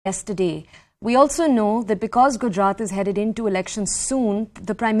yesterday. We also know that because Gujarat is headed into elections soon,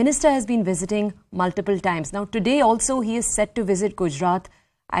 the Prime Minister has been visiting multiple times. Now, today also he is set to visit Gujarat,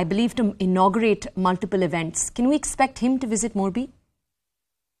 I believe, to inaugurate multiple events. Can we expect him to visit Morbi?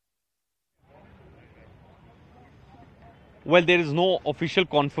 Well, there is no official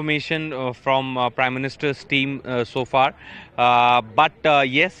confirmation from Prime Minister's team so far. But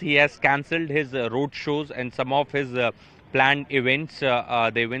yes, he has cancelled his road shows and some of his planned events,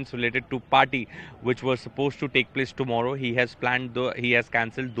 the events related to party, which were supposed to take place tomorrow. He has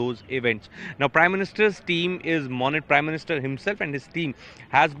cancelled those events. Now, Prime Minister's team is Prime Minister himself and his team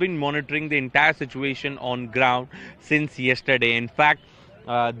has been monitoring the entire situation on ground since yesterday. In fact,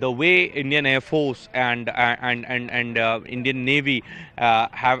 the way Indian Air Force and Indian Navy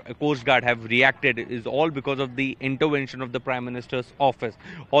Coast Guard have reacted is all because of the intervention of the Prime Minister's office.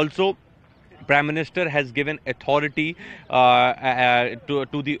 Also, Prime Minister has given authority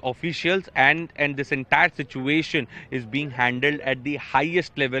to the officials, and this entire situation is being handled at the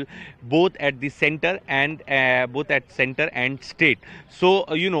highest level, both at the center and state. So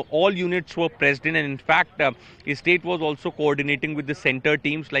all units were pressed in, and in fact the state was also coordinating with the center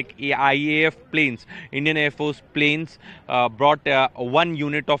teams like IAF planes. Indian Air Force planes brought one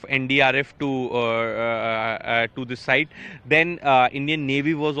unit of NDRF to the site. Then Indian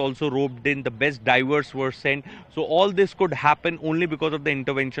Navy was also roped in. The best divers were sent. So all this could happen only because of the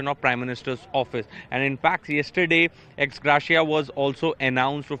intervention of Prime Minister's office. And in fact, yesterday ex gratia was also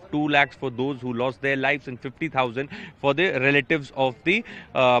announced of 2 lakhs for those who lost their lives and 50,000 for the relatives of the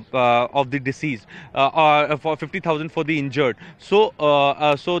deceased, for 50,000 for the injured. So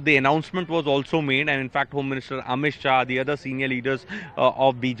the announcement was also made, and in fact Home Minister Amit Shah, the other senior leaders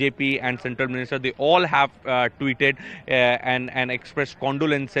of BJP and Central Minister, they all have tweeted and expressed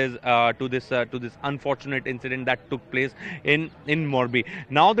condolences to this unfortunate incident that took place in Morbi.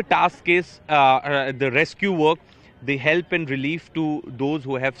 Now the task is the rescue work, the help and relief to those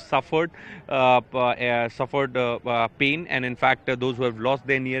who have suffered pain, and in fact those who have lost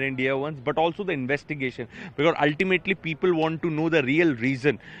their near and dear ones, but also the investigation, because ultimately people want to know the real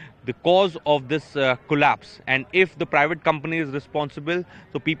reason, the cause of this collapse, and if the private company is responsible,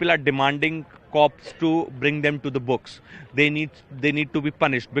 so people are demanding cops to bring them to the books. They need to be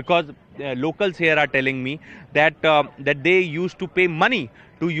punished, because locals here are telling me that they used to pay money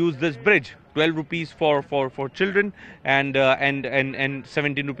to use this bridge, 12 rupees for children and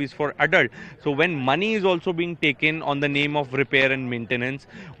 17 rupees for adult. So when money is also being taken on the name of repair and maintenance,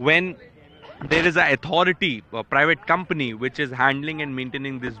 when there is an authority, a private company, which is handling and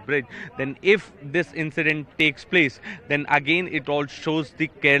maintaining this bridge, then if this incident takes place, then again it all shows the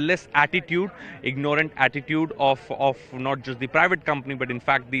careless attitude, ignorant attitude of not just the private company, but in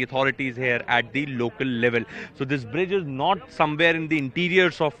fact the authorities here at the local level. So this bridge is not somewhere in the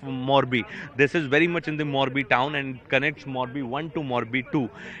interiors of Morbi. This is very much in the Morbi town, and it connects Morbi 1 to Morbi 2.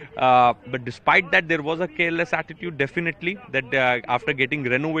 But despite that, there was a careless attitude, definitely, that after getting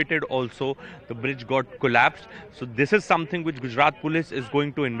renovated also, the bridge got collapsed. So this is something which Gujarat police is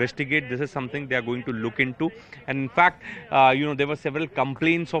going to investigate. This is something they are going to look into. And in fact, there were several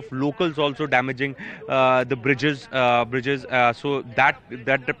complaints of locals also damaging the bridges. So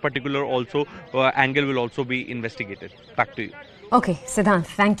that particular also angle will also be investigated. Back to you. Okay, Siddhant,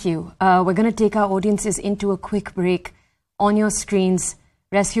 thank you. We're going to take our audiences into a quick break. On your screens,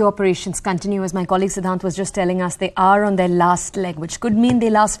 rescue operations continue. As my colleague Siddhant was just telling us, they are on their last leg, which could mean they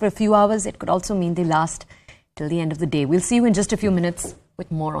last for a few hours. It could also mean they last till the end of the day. We'll see you in just a few minutes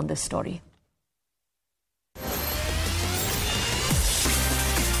with more on this story.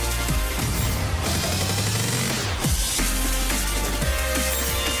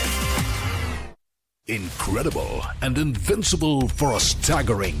 Incredible and invincible for a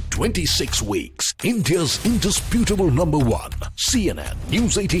staggering 26 weeks. India's indisputable #1, CNN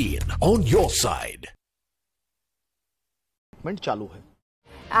News 18 on your side.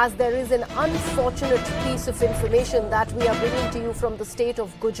 As there is an unfortunate piece of information that we are bringing to you from the state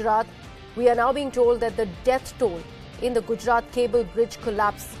of Gujarat, we are now being told that the death toll in the Gujarat cable bridge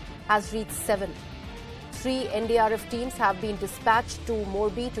collapse has reached 7. 3 NDRF teams have been dispatched to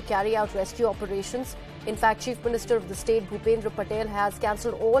Morbi to carry out rescue operations. In fact, Chief Minister of the state, Bhupendra Patel, has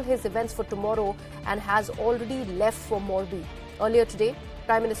cancelled all his events for tomorrow and has already left for Morbi. Earlier today,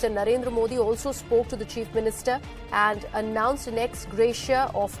 Prime Minister Narendra Modi also spoke to the Chief Minister and announced an ex gratia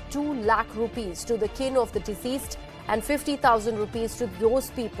of 2 lakh rupees to the kin of the deceased and 50,000 rupees to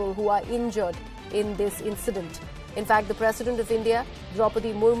those people who are injured in this incident. In fact, the President of India,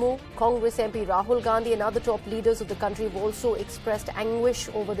 Draupadi Murmu, Congress MP Rahul Gandhi and other top leaders of the country have also expressed anguish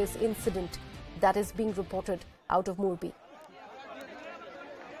over this incident that is being reported out of Morbi.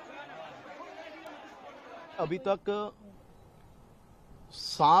 अभी तक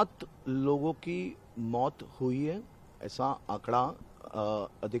 7 लोगों की मौत हुई है, ऐसा आंकड़ा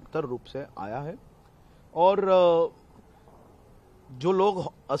अधिकतर रूप से आया है। और जो लोग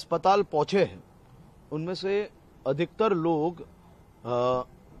अस्पताल पहुंचे हैं उनमें से अधिकतर लोग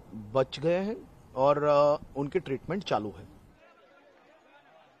बच गए हैं और उनकी ट्रीटमेंट चालू है।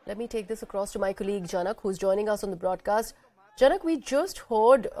 Let me take this across to my colleague Janak, who's joining us on the broadcast. Janak, we just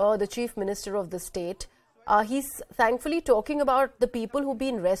heard the Chief Minister of the state. He's thankfully talking about the people who've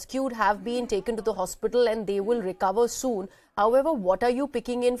been rescued have been taken to the hospital and they will recover soon. However, what are you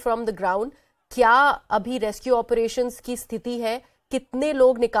picking in from the ground? क्या अभी rescue operations की स्थिति है? कितने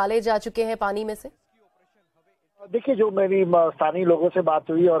लोग निकाले जा चुके हैं पानी में से? देखिए, जो मेरी स्थानीय लोगों से बात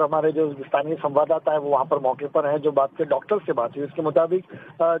हुई और हमारे जो स्थानीय संवाददाता है वो वहाँ पर मौके पर हैं, जो बात के डॉक्टर से बात हुई उसके मुताबिक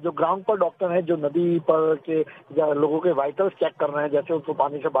जो ग्राउंड पर डॉक्टर हैं जो नदी पर के लोगों के वाइटल्स चेक कर रहे हैं, जैसे उनको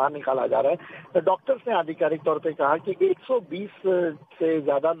पानी से बाहर निकाला जा रहा है, तो डॉक्टर्स ने आधिकारिक तौर पे कहा कि 120 से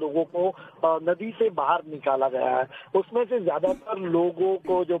ज्यादा लोगों को नदी से बाहर निकाला गया है। उसमें से ज्यादातर लोगों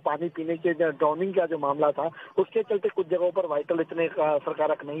को जो पानी पीने के ड्राउनिंग का जो मामला था उसके चलते कुछ जगहों पर वाइटल इतने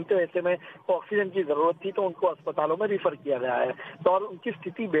सरकारक नहीं थे, ऐसे में ऑक्सीजन की जरूरत थी तो उनको अस्पतालों में रिफर किया गया है। तो और उनकी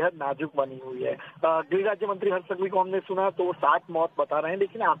स्थिति बेहद नाजुक बनी हुई है। गृह राज्य मंत्री हर्ष संघवी को हमने सुना तो वो 7 मौत बता रहे हैं,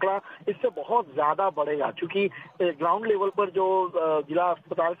 लेकिन आंकड़ा इससे बहुत ज्यादा बढ़ेगा क्योंकि ग्राउंड लेवल पर जो जिला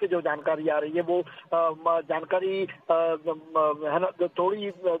अस्पताल से जो जानकारी आ रही है वो जानकारी है ना थोड़ी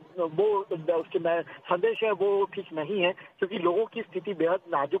वो उसके संदेश है वो ठीक नहीं है, क्योंकि लोगों की स्थिति बेहद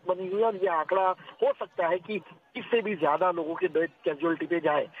नाजुक बनी हुई है और ये आंकड़ा हो सकता है कि इससे भी ज्यादा लोगों के डेथ कैजुअलिटी पे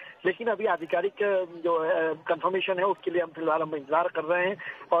जाए। लेकिन अभी आधिकारिक जो कंफर्मेशन है उसके लिए हम फिलहाल इंतजार कर रहे हैं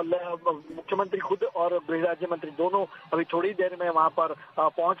और मुख्यमंत्री खुद और गृह राज्य मंत्री दोनों अभी थोड़ी देर में वहां पर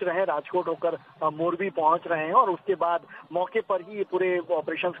पहुंच रहे हैं, राजकोट होकर मोरबी पहुंच रहे हैं और उसके बाद मौके पर ही पूरे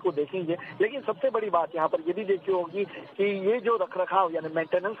ऑपरेशंस को देखेंगे। लेकिन सबसे बड़ी बात यहाँ पर ये भी देखी होगी कि ये जो रखरखाव यानी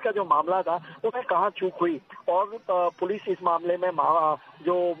मेंटेनेंस का जो मामला था उसमें कहाँ चूक हुई और पुलिस इस मामले में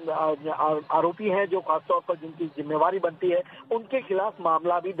जो आरोपी हैं जो खासतौर पर जिनकी जिम्मेवारी बनती है उनके खिलाफ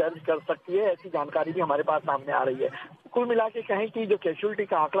मामला भी दर्ज कर सकती है, ऐसी जानकारी भी हमारे पास सामने आ रही है। कुल मिला के कहें कि जो कैजुअलिटी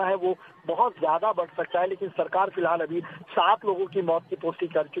का आंकड़ा है वो बहुत ज्यादा बढ़ सकता है, लेकिन सरकार फिलहाल अभी 7 लोगों की मौत की पुष्टि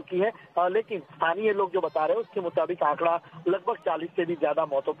कर चुकी है, लेकिन स्थानीय लोग जो बता रहे हैं उसके मुताबिक आंकड़ा लगभग 40 से भी ज्यादा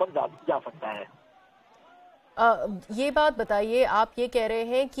मौतों पर जा सकता है। ये बात बताइए, आप ये कह रहे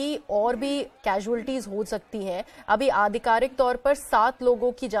हैं कि और भी कैजुअलिटीज हो सकती हैं। अभी आधिकारिक तौर पर 7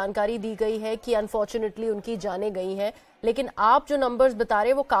 लोगों की जानकारी दी गई है कि अनफॉर्चुनेटली उनकी जानें गई हैं, लेकिन आप जो नंबर्स बता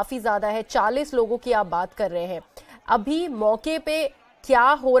रहे हैं वो काफी ज्यादा है, 40 लोगों की आप बात कर रहे हैं। अभी मौके पे क्या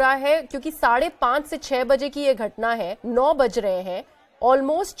हो रहा है, क्योंकि 5:30 से 6 बजे की ये घटना है, 9 बज रहे हैं,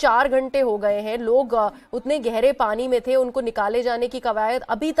 ऑलमोस्ट 4 घंटे हो गए हैं, लोग उतने गहरे पानी में थे, उनको निकाले जाने की कवायद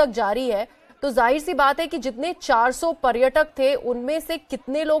अभी तक जारी है। तो जाहिर सी बात है कि जितने 400 पर्यटक थे उनमें से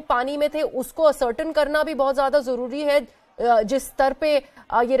कितने लोग पानी में थे उसको असर्टन करना भी बहुत ज्यादा जरूरी है जिस स्तर पे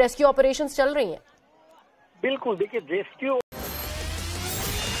ये रेस्क्यू ऑपरेशंस चल रही हैं। बिल्कुल, देखिए rescue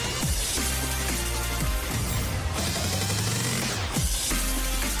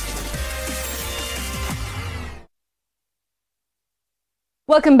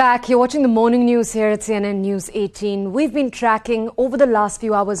Welcome back. You're watching the morning news here at CNN News 18. We've been tracking over the last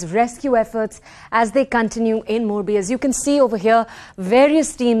few hours rescue efforts as they continue in Morbi. As you can see over here,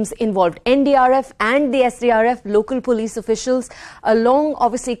 various teams involved, NDRF and the SDRF, local police officials, along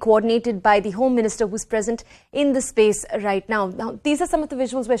obviously coordinated by the Home Minister who's present in the space right now. Now, these are some of the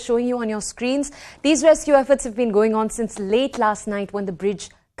visuals we're showing you on your screens. These rescue efforts have been going on since late last night when the bridge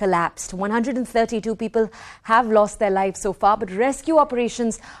collapsed. 132 people have lost their lives so far, but rescue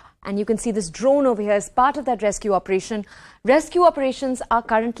operations, and you can see this drone over here as part of that rescue operation. Rescue operations are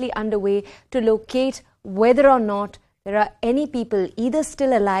currently underway to locate whether or not there are any people either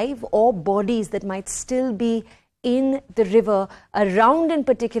still alive or bodies that might still be in the river around, in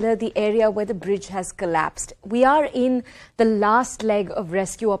particular, the area where the bridge has collapsed. We are in the last leg of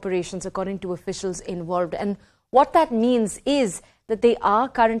rescue operations, according to officials involved. And what that means is that they are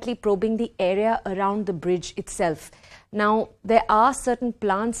currently probing the area around the bridge itself. Now, there are certain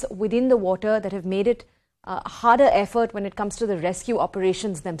plants within the water that have made it a harder effort when it comes to the rescue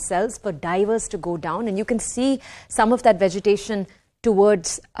operations themselves for divers to go down. And you can see some of that vegetation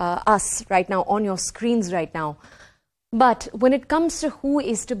towards us right now on your screens right now. But when it comes to who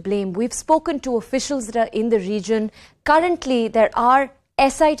is to blame, we've spoken to officials that are in the region. Currently, there are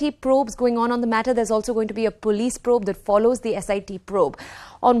SIT probes going on the matter. There's also going to be a police probe that follows the SIT probe.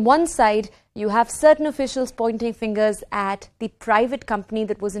 On one side, you have certain officials pointing fingers at the private company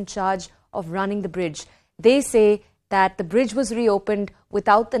that was in charge of running the bridge. They say that the bridge was reopened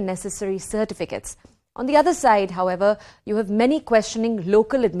without the necessary certificates. On the other side, however, you have many questioning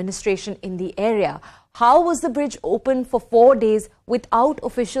local administration in the area. How was the bridge open for 4 days without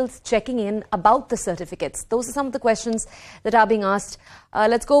officials checking in about the certificates? Those are some of the questions that are being asked.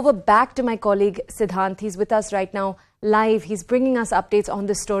 Let's go over back to my colleague Siddhant. He's with us right now live. He's bringing us updates on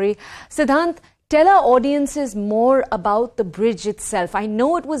this story. Siddhant, tell our audiences more about the bridge itself. I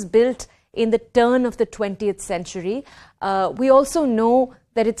know it was built in the turn of the 20th century. We also know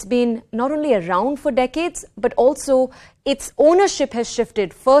that it's been not only around for decades, but also its ownership has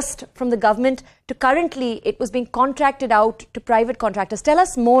shifted, first from the government to currently it was being contracted out to private contractors. Tell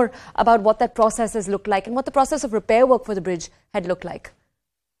us more about what that process has looked like and what the process of repair work for the bridge had looked like.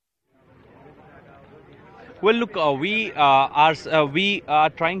 Well, look, we are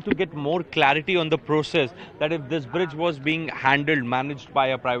trying to get more clarity on the process, that if this bridge was being managed by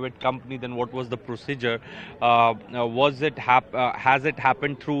a private company, then what was the procedure? Has it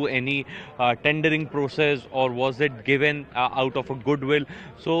happened through any tendering process, or was it given out of a goodwill?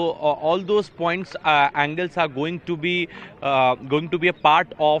 So all those points, angles are going to be a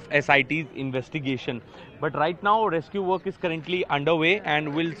part of SIT's investigation. But right now, rescue work is currently underway,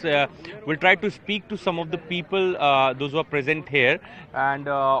 and we'll try to speak to some of the people, those who are present here, and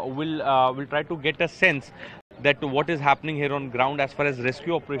we'll try to get a sense that what is happening here on ground as far as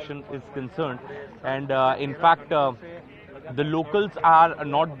rescue operation is concerned. And in fact, the locals are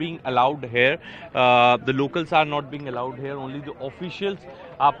not being allowed here. Only the officials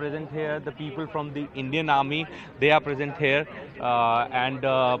are present here. The people from the Indian Army, they are present here, and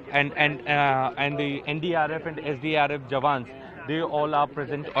the NDRF and SDRF Jawans, they all are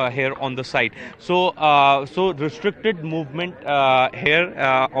present here on the site. So restricted movement here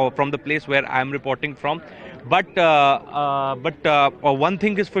from the place where I am reporting from. But one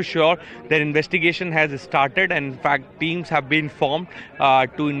thing is for sure, their investigation has started, and in fact teams have been formed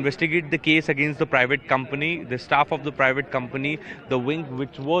to investigate the case against the private company, the staff of the private company, the wing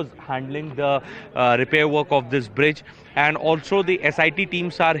which was handling the repair work of this bridge. And also the SIT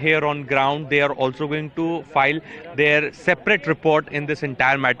teams are here on ground. They are also going to file their separate report in this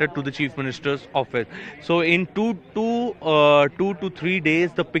entire matter to the Chief Minister's office. So in 2 to 3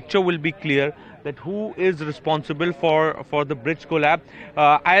 days, the picture will be clear that who is responsible for the bridge collapse.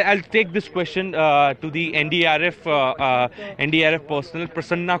 I'll take this question to the NDRF personnel,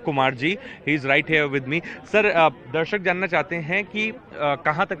 Prasanna Kumar ji. He is right here with me. Sir, दर्शक जानना चाहते हैं कि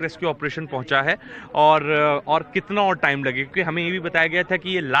कहाँ तक rescue operation पहुँचा है और कितना और टाइम लगे, क्योंकि हमें ये भी बताया गया था कि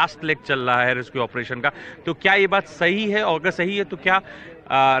ये लास्ट लेग चल रहा है रेस्क्यू ऑपरेशन का. तो क्या ये बात सही है, और अगर सही है तो क्या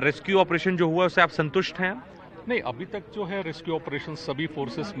रेस्क्यू ऑपरेशन जो हुआ उससे आप संतुष्ट हैं? नहीं, अभी तक जो है रेस्क्यू ऑपरेशन सभी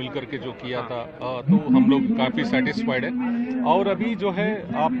फोर्सेस मिलकर के जो किया था, तो हम लोग काफ़ी सेटिस्फाइड है. और अभी जो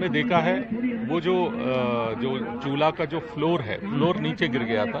है आपने देखा है वो जो चूल्हा का जो फ्लोर नीचे गिर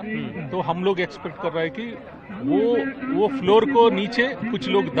गया था, तो हम लोग एक्सपेक्ट कर रहे हैं कि वो फ्लोर को नीचे कुछ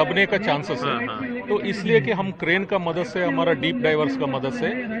लोग दबने का चांसेस है. तो इसलिए कि हम क्रेन का मदद से, हमारा डीप डाइवर्स का मदद से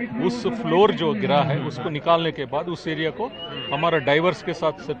उस फ्लोर जो गिरा है उसको निकालने के बाद उस एरिया को हमारा डाइवर्स के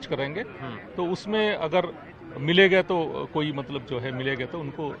साथ सर्च करेंगे. तो उसमें अगर मिलेगा तो कोई मतलब जो है मिलेगा तो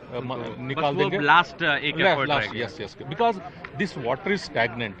उनको निकाल देंगे. Last yes, because this water is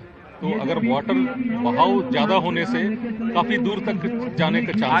stagnant. तो अगर वाटर बहाव ज्यादा होने से काफी दूर तक जाने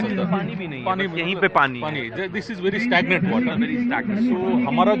का चांस होता है. पानी भी नहीं, पानी यहीं पे पानी. This is very stagnant water. सो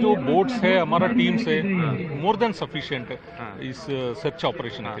हमारा जो बोट्स है, हमारा टीम्स है, मोर देन सफिशिएंट इस सर्च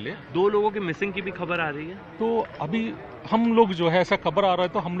ऑपरेशन के लिए. 2 लोगों के मिसिंग की भी खबर आ रही है. तो अभी हम लोग जो है ऐसा खबर आ रहा है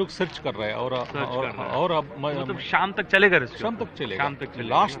तो हम लोग सर्च कर रहे हैं और अब मतलब शाम तक चलेगा. शाम तक चलेगा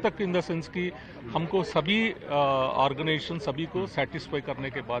लास्ट तक, इन द सेंस की हमको सभी ऑर्गेनाइजेशन सभी को सेटिस्फाई करने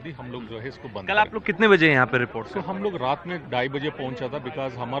के बाद ही हम लोग जो है इसको बंद. कल आप लोग कितने बजे यहाँ पे रिपोर्ट? तो हम लोग रात में 2:30 बजे पहुंचा था,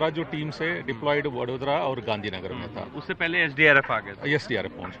 बिकॉज हमारा जो टीम से डिप्लॉयड वडोदरा और गांधीनगर में था. उससे पहले SDRF आ गया था.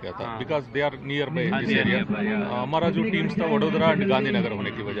 SDRF पहुंच गया था, because they are near by this area. हमारा जो टीम्स था वडोदरा एंड गांधीनगर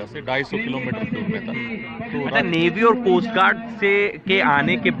होने की वजह से 250 किलोमीटर दूर में था. तो नेवी और कोस्ट गार्ड के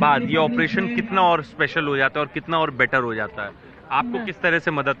आने के बाद ये ऑपरेशन कितना और स्पेशल हो जाता है और कितना और बेटर हो जाता है? आपको किस तरह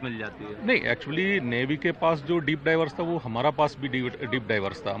से मदद मिल जाती है? नहीं, एक्चुअली नेवी के पास जो डीप डाइवर्स था वो हमारा पास भी डीप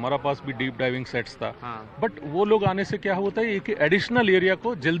डाइवर्स था, हमारा पास भी डीप डाइविंग सेट्स था. बट वो लोग आने से क्या होता है, एक एडिशनल एरिया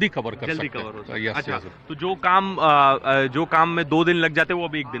को जल्दी कवर कर सकते हैं. अच्छा, तो जो काम में 2 दिन लग जाते हैं वो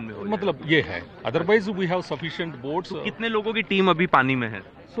अभी 1 दिन में हो, मतलब ये है. Otherwise we have sufficient boats. कितने लोगों की टीम अभी पानी में है?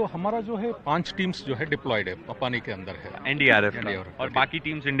 सो हमारा जो है 5 टीम्स जो है डिप्लॉयड है, पानी के अंदर है. NDRF और बाकी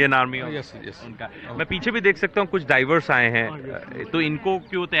टीम्स इंडियन आर्मी. यस. उनका मैं पीछे भी देख सकता हूँ कुछ डाइवर्स आए हैं, तो इनको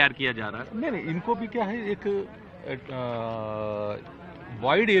क्यों तैयार किया जा रहा है? नहीं, इनको भी क्या है, एक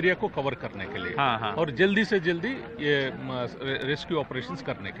वाइड एरिया को कवर करने के लिए और जल्दी से जल्दी ये रेस्क्यू ऑपरेशंस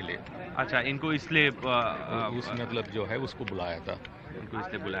करने के लिए। अच्छा, इनको इसलिए उस मतलब जो है उसको बुलाया था, इनको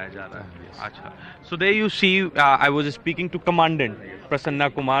इसलिए बुलाया जा रहा है। अच्छा, so there you see, I was speaking to Commandant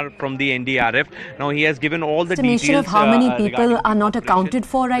Prasanna Kumar from the NDRF. Now he has given all the details. Estimation of how many people are not accounted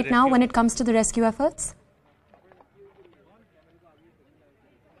for right now when it comes to the rescue efforts?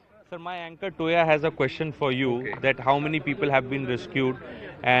 Sir, my anchor Toya has a question for you, that how many people have been rescued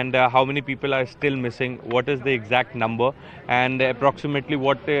and how many people are still missing, what is the exact number, and approximately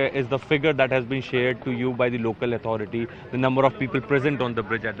what is the figure that has been shared to you by the local authority, the number of people present on the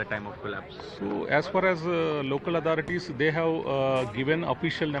bridge at the time of collapse? So as far as local authorities, they have given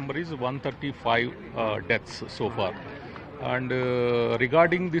official number is 135 deaths so far, and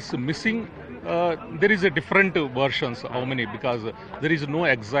regarding this missing, there is a different versions how many, because there is no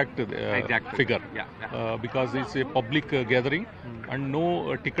exact figure, because it's a public gathering and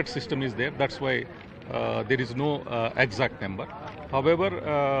no ticket system is there. That's why there is no exact number. However,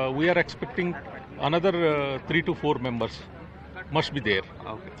 we are expecting another 3 to 4 members must be there.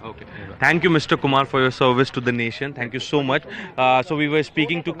 Okay. Thank you, Mr. Kumar, for your service to the nation. Thank you so much. So we were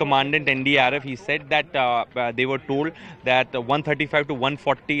speaking to Commandant NDRF. He said that they were told that 135 to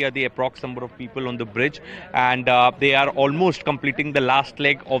 140 are the approx number of people on the bridge, and they are almost completing the last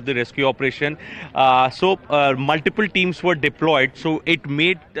leg of the rescue operation. So multiple teams were deployed, so it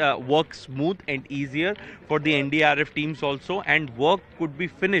made work smooth and easier for the NDRF teams also, and work could be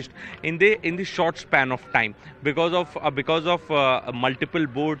finished in the short span of time because of multiple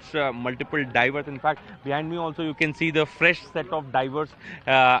boats, multiple divers. In fact, behind me also you can see the fresh set of divers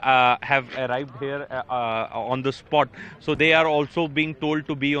have arrived here on the spot. So they are also being told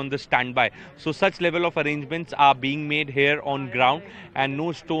to be on the standby. So such level of arrangements are being made here on ground, and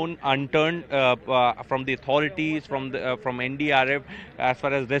no stone unturned from the authorities, from NDRF as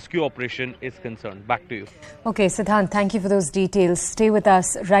far as rescue operation is concerned. Back to you. Okay, Siddhant, thank you for those details. Stay with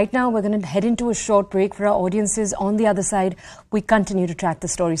us. Right now, we're going to head into a short break. For our audiences on the other side, we continue to track the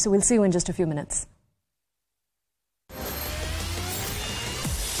story. So we'll see you in just a few minutes.